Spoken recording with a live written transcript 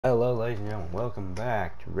Hello ladies and gentlemen, welcome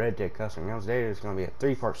back to Red Dead Custom Guns. Today there's going to be a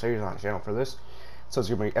three-part series on the channel for this. So it's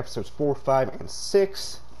going to be episodes 4, 5, and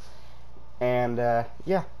 6. And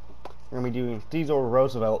yeah, we're going to be doing Theodore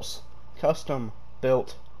Roosevelt's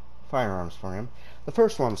custom-built firearms for him. The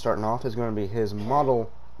first one starting off is going to be his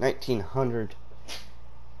model 1900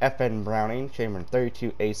 FN Browning, chambered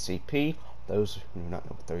 32 ACP. Those who do not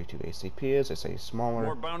know what 32 ACP is, it's a smaller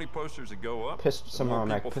more bounty posters that go up,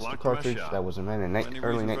 semi-automatic pistol cartridge that was invented in the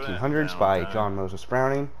early 1900s by John Moses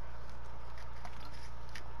Browning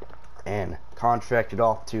and contracted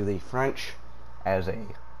off to the French as a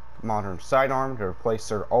modern sidearm to replace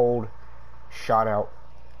their old shot-out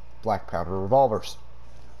black powder revolvers.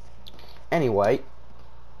 Anyway,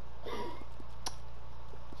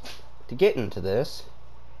 to get into this,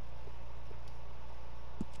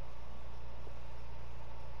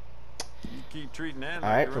 keep treating that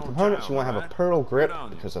alright, for components you want to have a pearl grip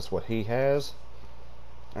because that's what he has.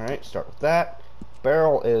 Alright, start with that.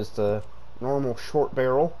 Barrel is the normal short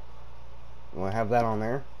barrel. You want to have that on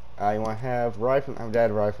there. You want to have rifle. I've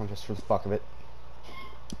added rifle just for the fuck of it.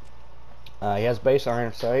 He has base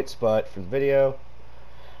iron sights, but for the video,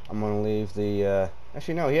 I'm going to leave the.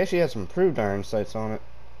 Actually, no, he actually has some improved iron sights on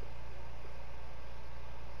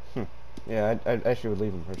it. Yeah, I actually would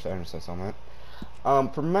leave him for iron sights on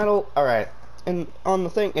that. For metal, alright. And on the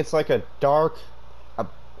thing, it's like a dark,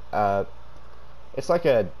 it's like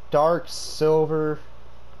a dark silver,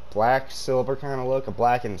 black silver kind of look, a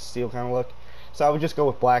black and steel kind of look. So I would just go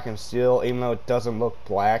with black and steel, even though it doesn't look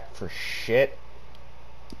black for shit.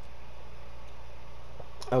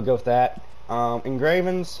 I'll go with that.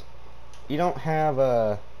 Engravings, you don't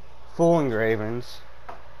have full engravings.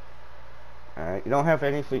 Alright, you don't have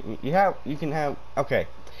any. You can have. Okay.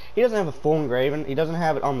 He doesn't have a full engraving. He doesn't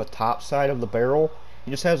have it on the top side of the barrel.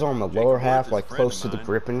 He just has it on the lower half, like close to the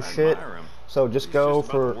grip and shit. So just go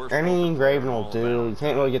for any engraving will do. You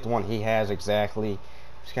can't really get the one he has exactly.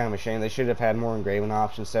 It's kind of a shame. They should have had more engraving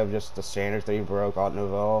options instead of just the standard 3 Baroque, Art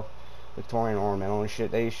Nouveau, Victorian ornamental and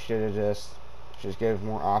shit. They should have just gave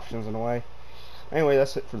more options in a way. Anyway,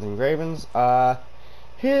 that's it for the engravings.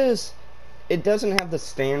 It doesn't have the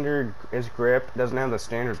standard, his grip doesn't have the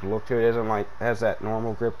standard look to it. It isn't like, it has that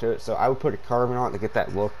normal grip to it. So I would put a carbon on it to get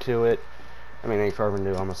that look to it. I mean, any carbon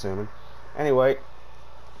do, I'm assuming. Anyway,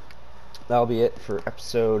 that'll be it for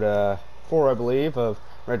episode 4, I believe, of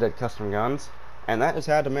Red Dead Custom Guns. And that is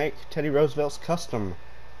how to make Teddy Roosevelt's custom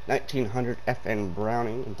 1900 FN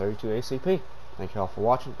Browning and 32 ACP. Thank you all for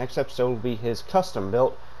watching. Next episode will be his custom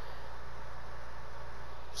built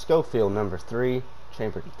Schofield No. 3,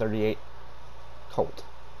 chambered 38 Colt,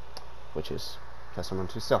 which is custom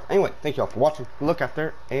unto itself. Anyway, thank you all for watching. Look out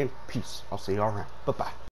there and peace. I'll see you all around. Bye bye.